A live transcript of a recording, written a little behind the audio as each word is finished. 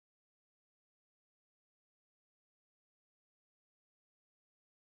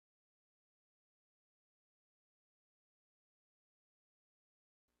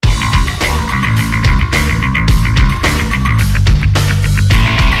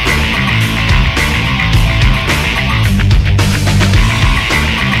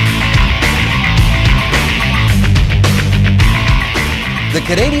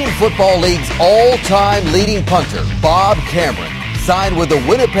The Canadian Football League's all-time leading punter, Bob Cameron, signed with the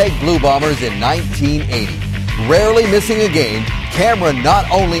Winnipeg Blue Bombers in 1980. Rarely missing a game, Cameron not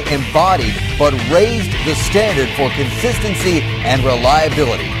only embodied but raised the standard for consistency and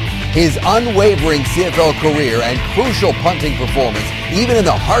reliability. His unwavering CFL career and crucial punting performance, even in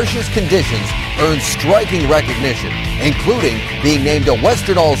the harshest conditions, earned striking recognition, including being named a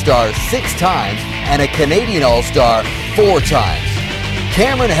Western All-Star 6 times and a Canadian All-Star 4 times.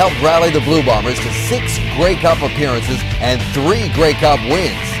 Cameron helped rally the Blue Bombers to 6 Grey Cup appearances and 3 Grey Cup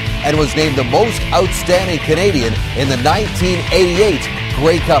wins, and was named the most outstanding Canadian in the 1988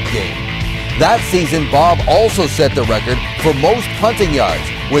 Grey Cup game. That season, Bob also set the record for most punting yards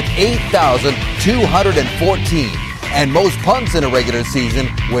with 8,214 and most punts in a regular season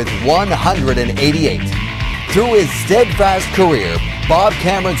with 188. Through his steadfast career, Bob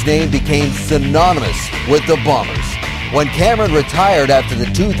Cameron's name became synonymous with the Bombers. When Cameron retired after the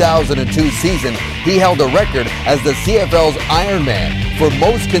 2002 season, he held a record as the CFL's Iron Man for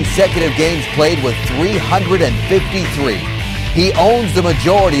most consecutive games played with 353. He owns the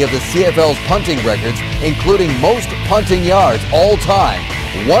majority of the CFL's punting records, including most punting yards all time,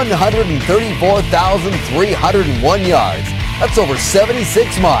 134,301 yards. That's over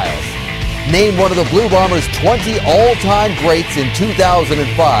 76 miles. Named one of the Blue Bombers' 20 all-time greats in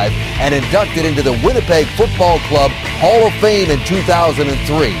 2005 and inducted into the Winnipeg Football Club Hall of Fame in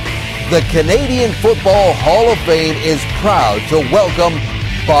 2003. The Canadian Football Hall of Fame is proud to welcome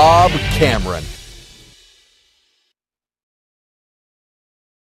Bob Cameron.